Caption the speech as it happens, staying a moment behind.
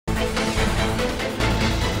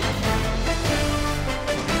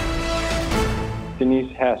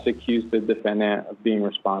Denise Hess accused the defendant of being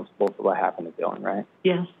responsible for what happened to Dylan, right?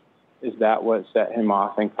 Yes. Is that what set him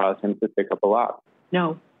off and caused him to pick up a lock?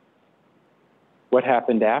 No. What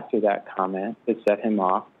happened after that comment that set him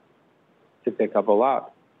off to pick up a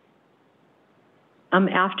lock?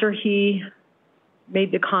 After he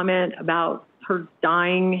made the comment about her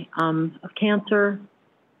dying of cancer,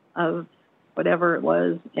 of whatever it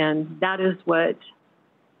was, and that is what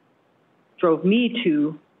drove me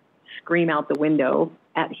to scream out the window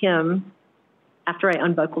at him after I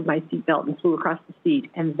unbuckled my seatbelt and flew across the seat.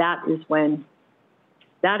 And that is when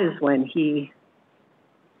I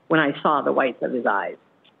saw the whites of his eyes,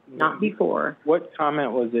 not before. What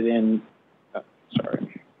comment was it in,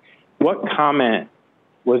 what comment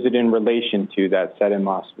was it in relation to that set him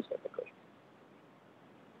off specifically?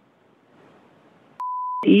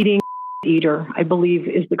 Eater, I believe,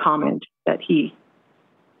 is the comment that he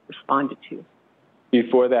responded to.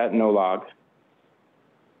 Before that, no log?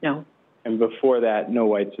 No. And before that, no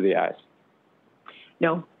whites of the eyes?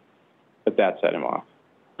 No. But that set him off?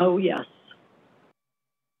 Oh, yes.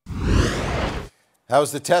 That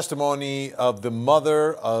was the testimony of the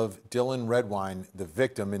mother of Dylan Redwine, the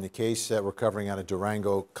victim in the case that we're covering out of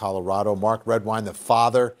Durango, Colorado. Mark Redwine, the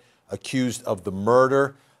father accused of the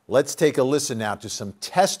murder. Let's take a listen now to some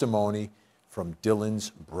testimony from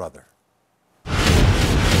Dylan's brother.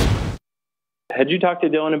 Had you talked to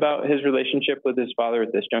Dylan about his relationship with his father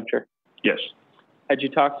at this juncture? Yes. Had you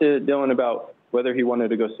talked to Dylan about whether he wanted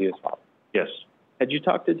to go see his father? Yes. Had you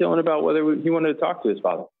talked to Dylan about whether he wanted to talk to his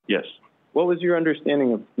father? Yes. What was your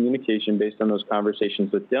understanding of communication based on those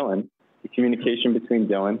conversations with Dylan, the communication between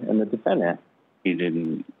Dylan and the defendant? He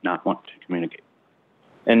did not want to communicate.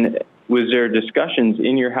 And was there discussions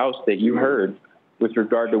in your house that you heard with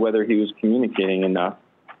regard to whether he was communicating enough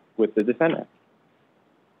with the defendant?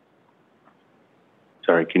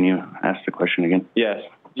 Sorry, can you ask the question again? Yes.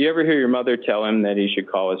 Do you ever hear your mother tell him that he should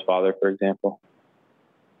call his father, for example?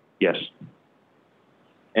 Yes.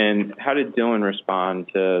 And how did Dylan respond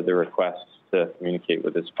to the request to communicate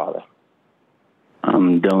with his father?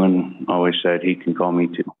 Dylan always said he can call me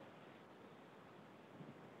too.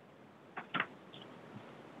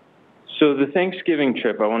 So the Thanksgiving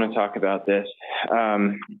trip, I want to talk about this.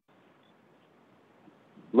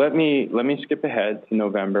 Let me skip ahead to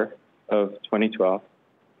November of 2012.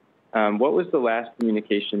 What was the last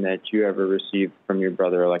communication that you ever received from your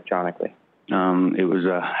brother electronically? It was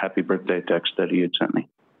a happy birthday text that he had sent me.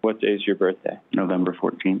 What day is your birthday? November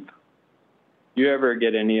 14th. Do you ever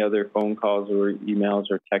get any other phone calls or emails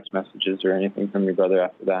or text messages or anything from your brother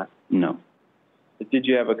after that? No. But did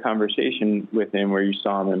you have a conversation with him where you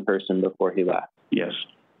saw him in person before he left? Yes.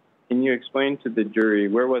 Can you explain to the jury,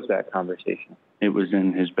 where was that conversation? It was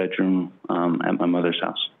in his bedroom at my mother's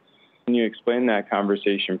house. Can you explain that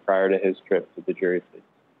conversation prior to his trip to the jury, please?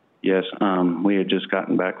 Yes. We had just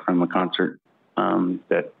gotten back from a concert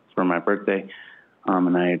that for my birthday,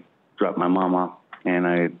 and I dropped my mom off, and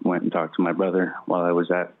I went and talked to my brother while I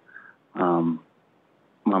was at my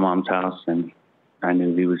mom's house, and I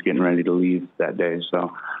knew he was getting ready to leave that day,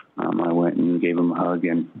 so I went and gave him a hug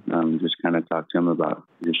and just kind of talked to him about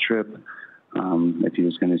his trip, if he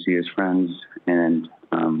was going to see his friends, and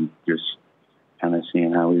just kind of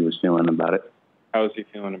seeing how he was feeling about it. How was he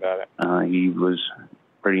feeling about it? He was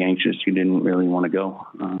pretty anxious. He didn't really want to go,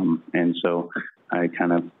 and so I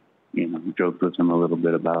kind of, joked with him a little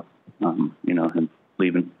bit about, him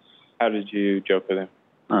leaving. How did you joke with him?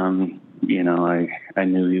 I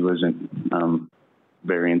knew he wasn't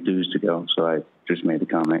very enthused to go, so I just made the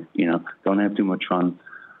comment, don't have too much fun.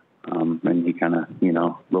 And he kind of,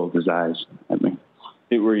 rolled his eyes at me.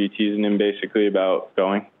 Were you teasing him basically about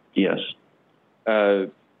going? Yes.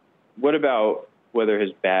 What about whether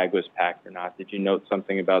his bag was packed or not? Did you note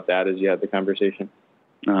something about that as you had the conversation?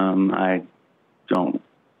 I don't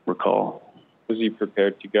recall. Was he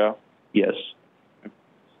prepared to go? Yes.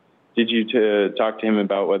 Did you talk to him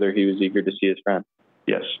about whether he was eager to see his friend?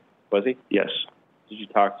 Yes. Was he? Yes. Did you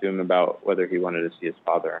talk to him about whether he wanted to see his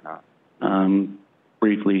father or not?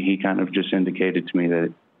 Briefly, he kind of just indicated to me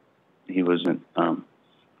that he wasn't,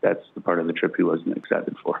 that's the part of the trip he wasn't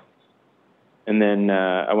excited for. And then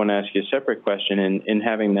I want to ask you a separate question. In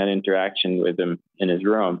having that interaction with him in his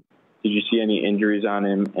room, did you see any injuries on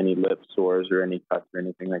him, any lip sores or any cuts or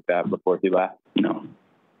anything like that before he left? No.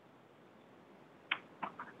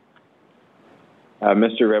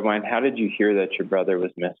 Mr. Redwine, how did you hear that your brother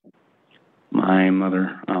was missing? My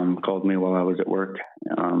mother called me while I was at work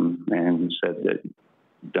and said that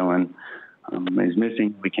Dylan is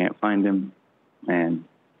missing. We can't find him. And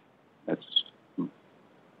that's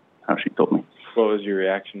how she told me. What was your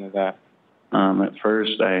reaction to that? At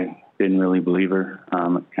first, I didn't really believe her.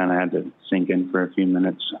 It kind of had to sink in for a few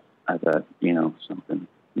minutes. I thought, you know,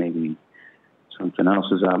 maybe something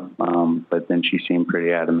else is up. But then she seemed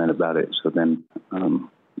pretty adamant about it. So then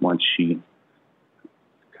once she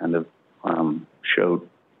kind of showed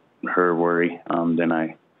her worry, then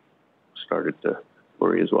I started to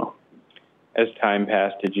worry as well. As time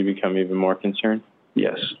passed, did you become even more concerned?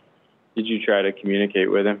 Yes. Did you try to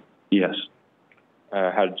communicate with him? Yes.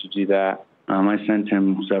 How did you do that? I sent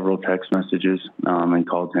him several text messages and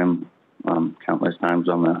called him countless times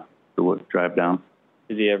on the drive down.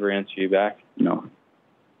 Did he ever answer you back? No.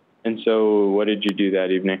 And so what did you do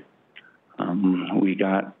that evening? We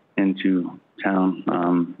got into town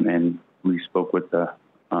and we spoke with the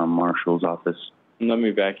marshal's office. Let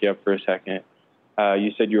me back you up for a second.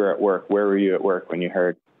 You said you were at work. Where were you at work when you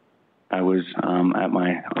heard? I was at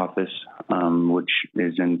my office, which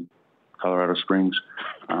is in Colorado Springs.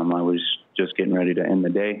 I was just getting ready to end the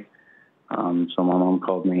day. So my mom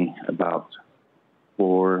called me about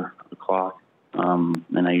 4 o'clock,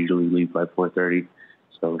 and I usually leave by 4:30.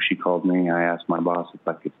 So she called me. I asked my boss if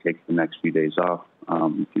I could take the next few days off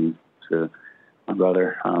due to my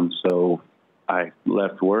brother. So I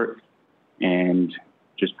left work and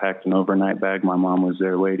just packed an overnight bag. My mom was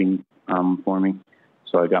there waiting for me.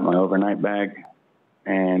 So I got my overnight bag,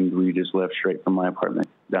 and we just left straight from my apartment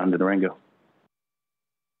down to Durango.